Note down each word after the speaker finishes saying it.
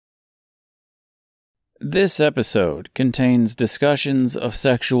This episode contains discussions of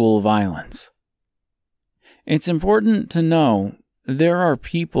sexual violence. It's important to know there are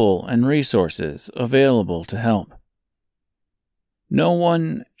people and resources available to help. No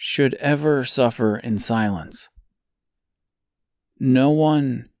one should ever suffer in silence. No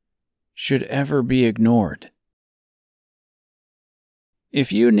one should ever be ignored.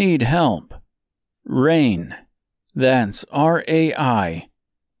 If you need help, RAINN, that's RAINN,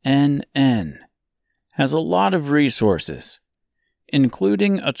 has a lot of resources,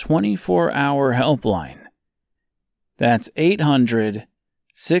 including a 24-hour helpline. That's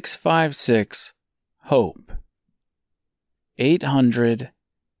 800-656-HOPE.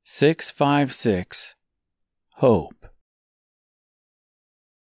 800-656-HOPE.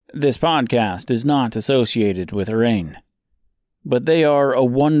 This podcast is not associated with RAINN, but they are a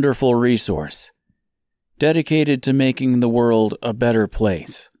wonderful resource, dedicated to making the world a better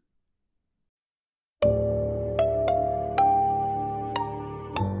place.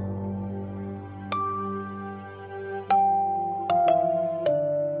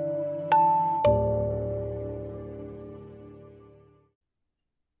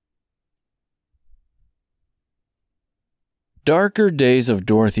 Darker Days of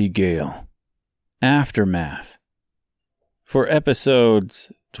Dorothy Gale, Aftermath, for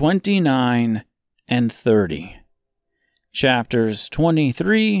episodes 29 and 30, chapters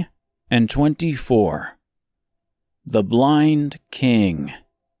 23 and 24, The Blind King,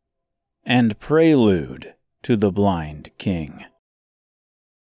 and Prelude to the Blind King.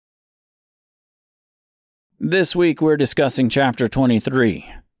 This week we're discussing chapter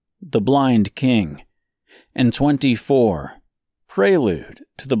 23, The Blind King, and 24, Prelude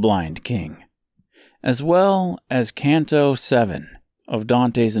to the Blind King, as well as Canto 7 of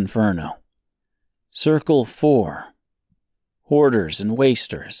Dante's Inferno, Circle 4, Hoarders and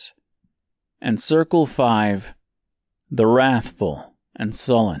Wasters, and Circle 5, The Wrathful and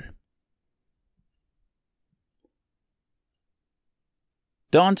Sullen.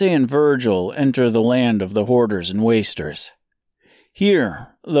 Dante and Virgil enter the land of the Hoarders and Wasters.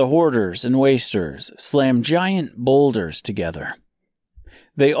 Here, the Hoarders and Wasters slam giant boulders together.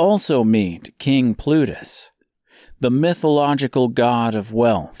 They also meet King Plutus, the mythological god of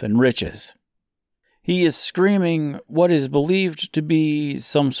wealth and riches. He is screaming what is believed to be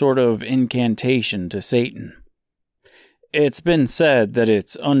some sort of incantation to Satan. It's been said that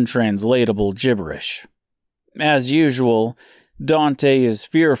it's untranslatable gibberish. As usual, Dante is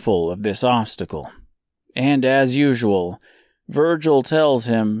fearful of this obstacle, and as usual, Virgil tells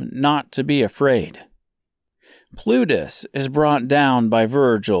him not to be afraid. Plutus is brought down by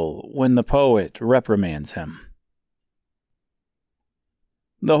Virgil when the poet reprimands him.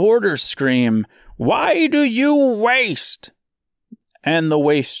 The hoarders scream, "Why do you waste?" And the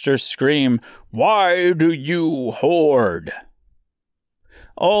wasters scream, "Why do you hoard?"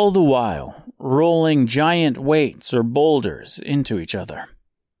 All the while, rolling giant weights or boulders into each other.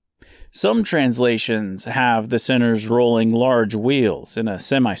 Some translations have the sinners rolling large wheels in a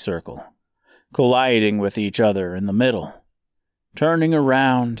semicircle, colliding with each other in the middle, turning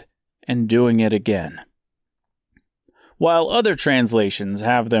around and doing it again, while other translations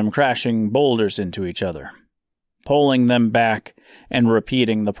have them crashing boulders into each other, pulling them back and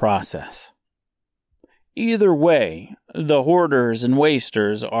repeating the process. Either way, the hoarders and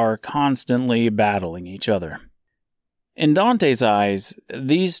wasters are constantly battling each other. In Dante's eyes,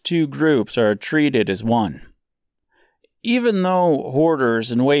 these two groups are treated as one. Even though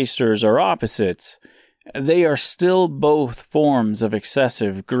hoarders and wasters are opposites, they are still both forms of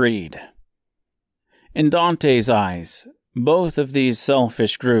excessive greed. In Dante's eyes, both of these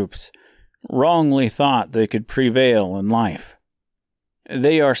selfish groups wrongly thought they could prevail in life.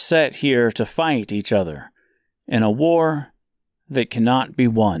 They are set here to fight each other in a war that cannot be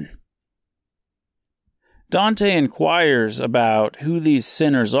won. Dante inquires about who these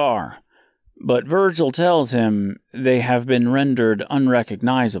sinners are, but Virgil tells him they have been rendered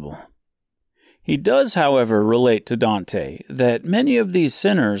unrecognizable. He does, however, relate to Dante that many of these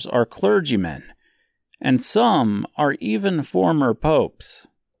sinners are clergymen, and some are even former popes.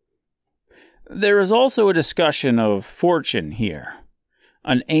 There is also a discussion of fortune here,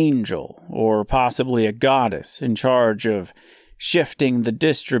 an angel, or possibly a goddess, in charge of shifting the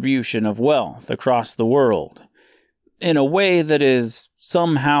distribution of wealth across the world, in a way that is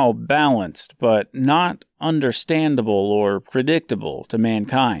somehow balanced but not understandable or predictable to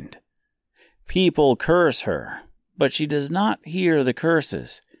mankind. People curse her, but she does not hear the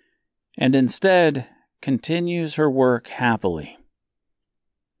curses, and instead continues her work happily.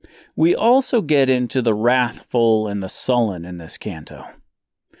 We also get into the wrathful and the sullen in this canto.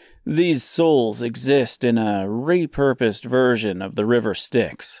 These souls exist in a repurposed version of the River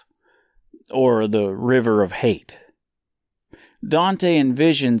Styx, or the River of Hate. Dante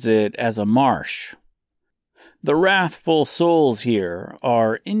envisions it as a marsh. The wrathful souls here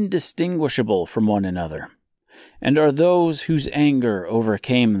are indistinguishable from one another, and are those whose anger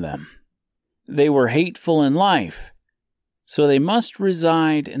overcame them. They were hateful in life, so they must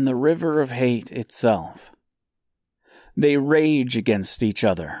reside in the River of Hate itself. They rage against each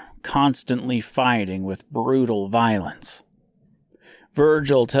other, constantly fighting with brutal violence.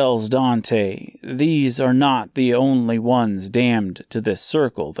 Virgil tells Dante these are not the only ones damned to this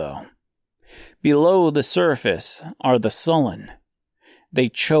circle, though. Below the surface are the sullen. They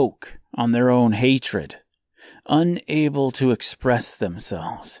choke on their own hatred, unable to express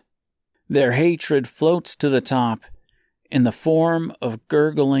themselves. Their hatred floats to the top in the form of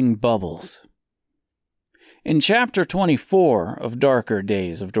gurgling bubbles. In chapter 24 of Darker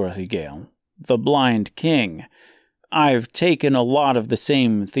Days of Dorothy Gale, The Blind King, I've taken a lot of the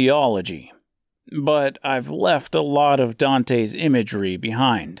same theology, but I've left a lot of Dante's imagery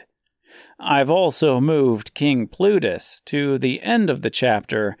behind. I've also moved King Plutus to the end of the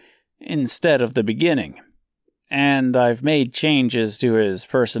chapter instead of the beginning, and I've made changes to his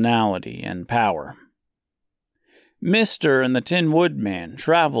personality and power. Mr. and the Tin Woodman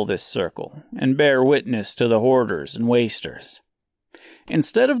travel this circle and bear witness to the hoarders and wasters.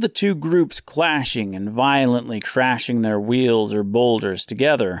 Instead of the two groups clashing and violently crashing their wheels or boulders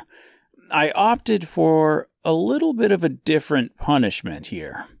together, I opted for a little bit of a different punishment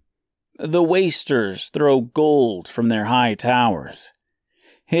here. The wasters throw gold from their high towers,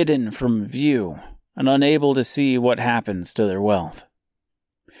 hidden from view and unable to see what happens to their wealth.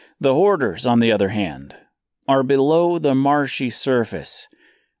 The hoarders, on the other hand, are below the marshy surface,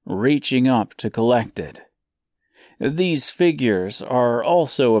 reaching up to collect it. These figures are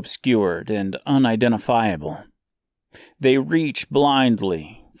also obscured and unidentifiable. They reach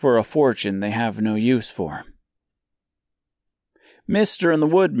blindly for a fortune they have no use for. Mr. and the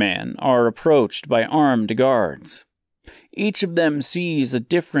Woodman are approached by armed guards. Each of them sees a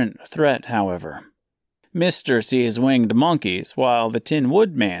different threat, however. Mr. sees winged monkeys, while the Tin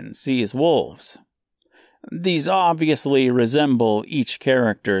Woodman sees wolves. These obviously resemble each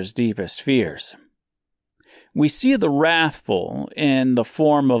character's deepest fears. We see the wrathful in the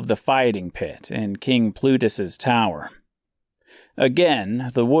form of the fighting pit in King Plutus's tower.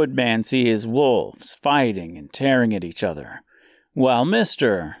 Again, the Woodman sees wolves fighting and tearing at each other, while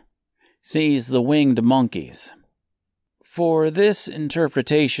Mr. sees the winged monkeys. For this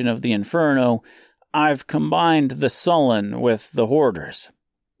interpretation of the Inferno, I've combined the sullen with the hoarders,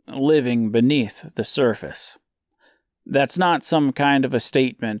 living beneath the surface. That's not some kind of a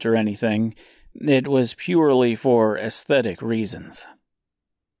statement or anything. It was purely for aesthetic reasons.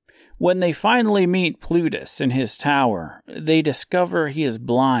 When they finally meet Plutus in his tower, they discover he is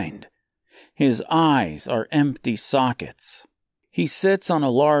blind. His eyes are empty sockets. He sits on a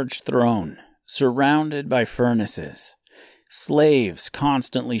large throne, surrounded by furnaces. Slaves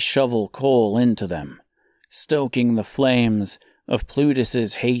constantly shovel coal into them, stoking the flames of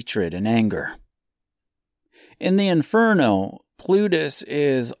Plutus's hatred and anger. In the Inferno, Plutus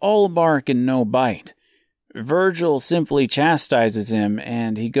is all bark and no bite. Virgil simply chastises him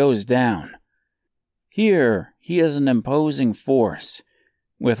and he goes down. Here, he is an imposing force,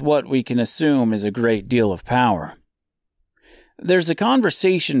 with what we can assume is a great deal of power. There's a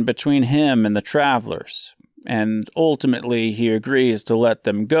conversation between him and the travelers, and ultimately he agrees to let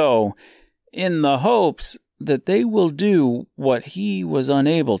them go, in the hopes that they will do what he was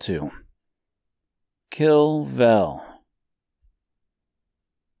unable to: kill Vel.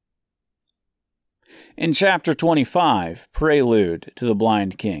 In chapter 25, Prelude to the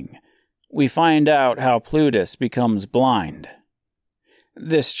Blind King, we find out how Plutus becomes blind.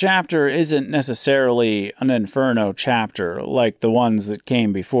 This chapter isn't necessarily an Inferno chapter like the ones that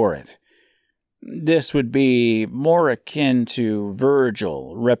came before it. This would be more akin to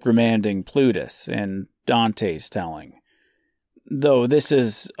Virgil reprimanding Plutus in Dante's telling, though this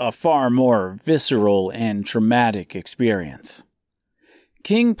is a far more visceral and traumatic experience.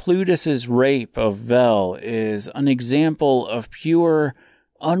 King Plutus's rape of Vel is an example of pure,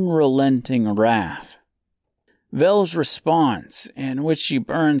 unrelenting wrath. Vel's response, in which she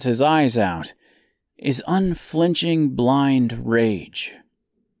burns his eyes out, is unflinching blind rage.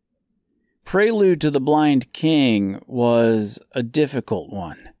 Prelude to the Blind King was a difficult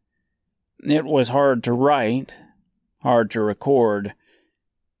one. It was hard to write, hard to record,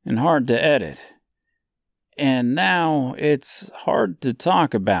 and hard to edit. And now it's hard to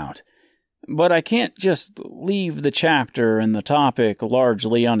talk about, But I can't just leave the chapter and the topic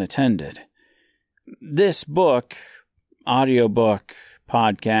largely unattended. This book, audiobook,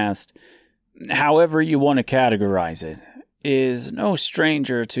 podcast, however you want to categorize it, is no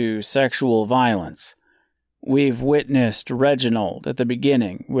stranger to sexual violence. We've witnessed Reginald at the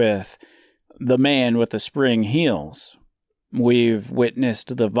beginning with the man with the spring heels. We've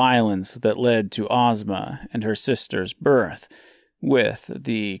witnessed the violence that led to Ozma and her sister's birth with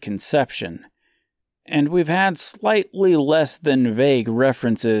the conception. And we've had slightly less than vague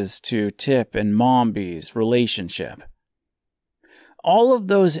references to Tip and Mombi's relationship. All of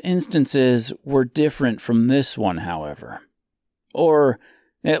those instances were different from this one, however. Or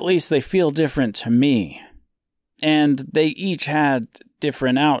at least they feel different to me. And they each had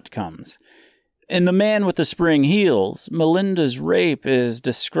different outcomes. In The Man with the Spring Heels, Melinda's rape is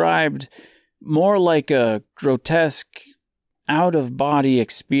described more like a grotesque, out-of-body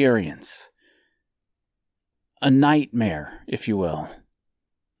experience. A nightmare, if you will.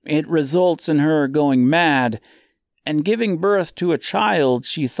 It results in her going mad and giving birth to a child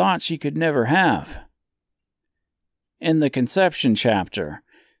she thought she could never have. In the conception chapter,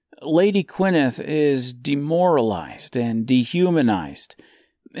 Lady Gwyneth is demoralized and dehumanized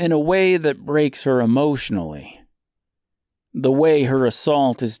in a way that breaks her emotionally. The way her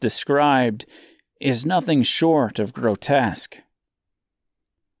assault is described is nothing short of grotesque.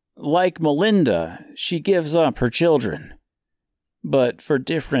 Like Melinda, she gives up her children, but for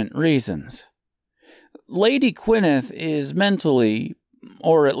different reasons. Lady Gwyneth is mentally,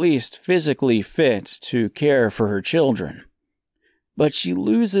 or at least physically fit to care for her children, but she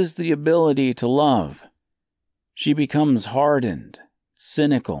loses the ability to love. She becomes hardened,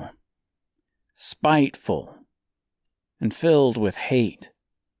 cynical, spiteful, and filled with hate.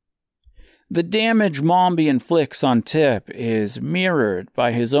 The damage Mombi inflicts on Tip is mirrored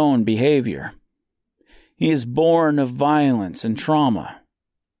by his own behavior. He is born of violence and trauma,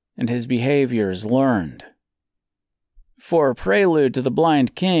 and his behavior is learned. For Prelude to the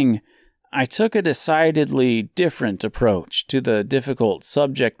Blind King, I took a decidedly different approach to the difficult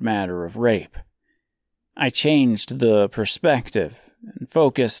subject matter of rape. I changed the perspective and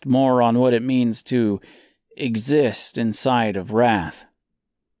focused more on what it means to exist inside of wrath.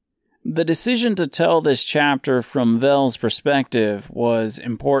 The decision to tell this chapter from Vel's perspective was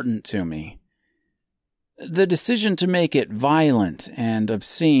important to me. The decision to make it violent and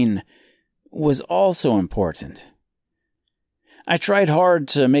obscene was also important. I tried hard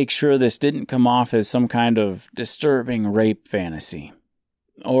to make sure this didn't come off as some kind of disturbing rape fantasy,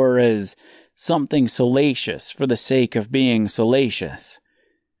 or as something salacious for the sake of being salacious.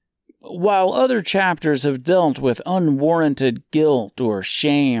 While other chapters have dealt with unwarranted guilt or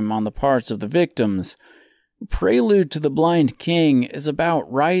shame on the parts of the victims, Prelude to the Blind King is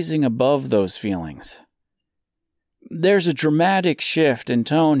about rising above those feelings. There's a dramatic shift in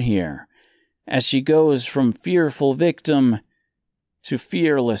tone here, as she goes from fearful victim to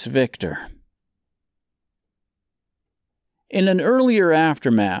fearless victor. In an earlier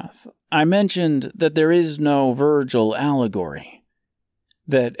aftermath, I mentioned that there is no Virgil allegory.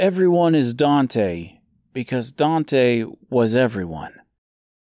 That everyone is Dante because Dante was everyone.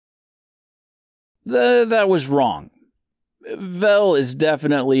 That was wrong. Vel is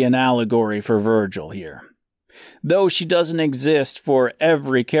definitely an allegory for Virgil here. Though she doesn't exist for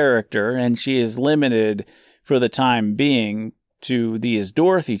every character and she is limited for the time being to these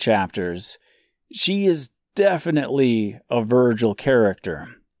Dorothy chapters, she is definitely a Virgil character.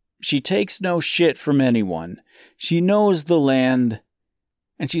 She takes no shit from anyone. She knows the land,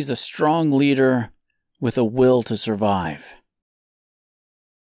 and she's a strong leader with a will to survive.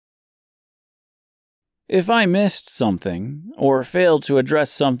 If I missed something, or failed to address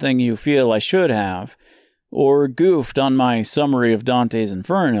something you feel I should have, or goofed on my summary of Dante's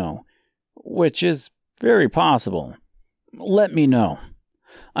Inferno, which is very possible, let me know.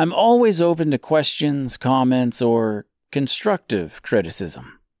 I'm always open to questions, comments, or constructive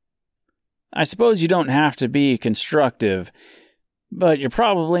criticism. I suppose you don't have to be constructive, but you're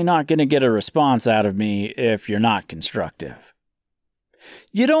probably not going to get a response out of me if you're not constructive.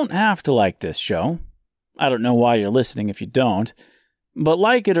 You don't have to like this show. I don't know why you're listening if you don't, but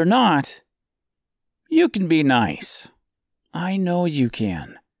like it or not, you can be nice. I know you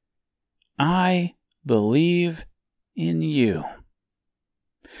can. I believe in you.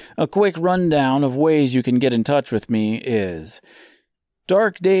 A quick rundown of ways you can get in touch with me is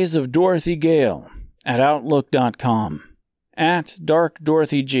Dark Days of Dorothy Gale at Outlook.com, at Dark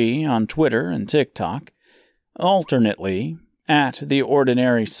Dorothy G on Twitter and TikTok, alternately at The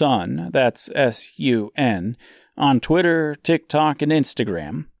Ordinary Sun, that's S-U-N, on Twitter, TikTok, and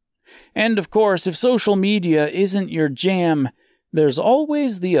Instagram, And of course, if social media isn't your jam, there's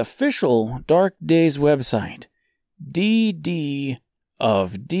always the official Dark Days website, ddofdg.com.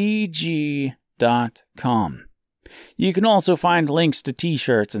 You can also find links to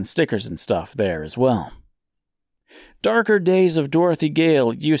t-shirts and stickers and stuff there as well. Darker Days of Dorothy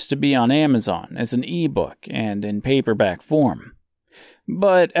Gale used to be on Amazon as an ebook and in paperback form.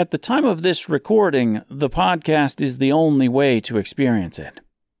 But at the time of this recording, the podcast is the only way to experience it.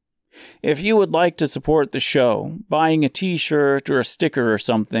 If you would like to support the show, buying a t-shirt or a sticker or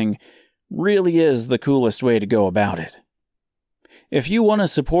something really is the coolest way to go about it. If you want to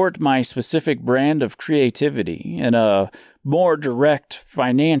support my specific brand of creativity in a more direct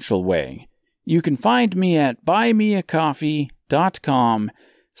financial way, you can find me at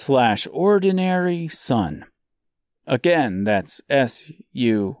buymeacoffee.com/ordinarysun. Again, that's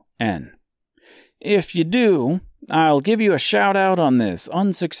SUN. If you do, I'll give you a shout out on this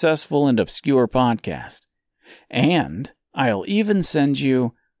unsuccessful and obscure podcast. And I'll even send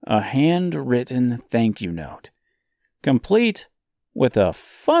you a handwritten thank you note, complete with a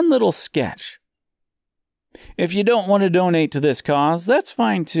fun little sketch. If you don't want to donate to this cause, that's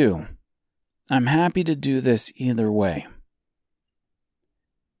fine too. I'm happy to do this either way.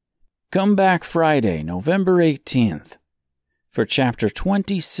 Come back Friday, November 18th, for Chapter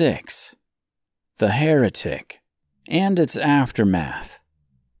 26, The Heretic, and its aftermath,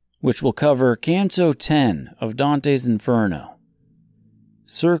 which will cover Canto 10 of Dante's Inferno,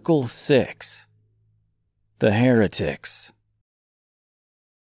 Circle 6, The Heretics.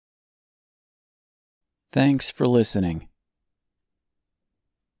 Thanks for listening.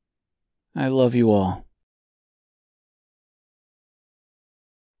 I love you all.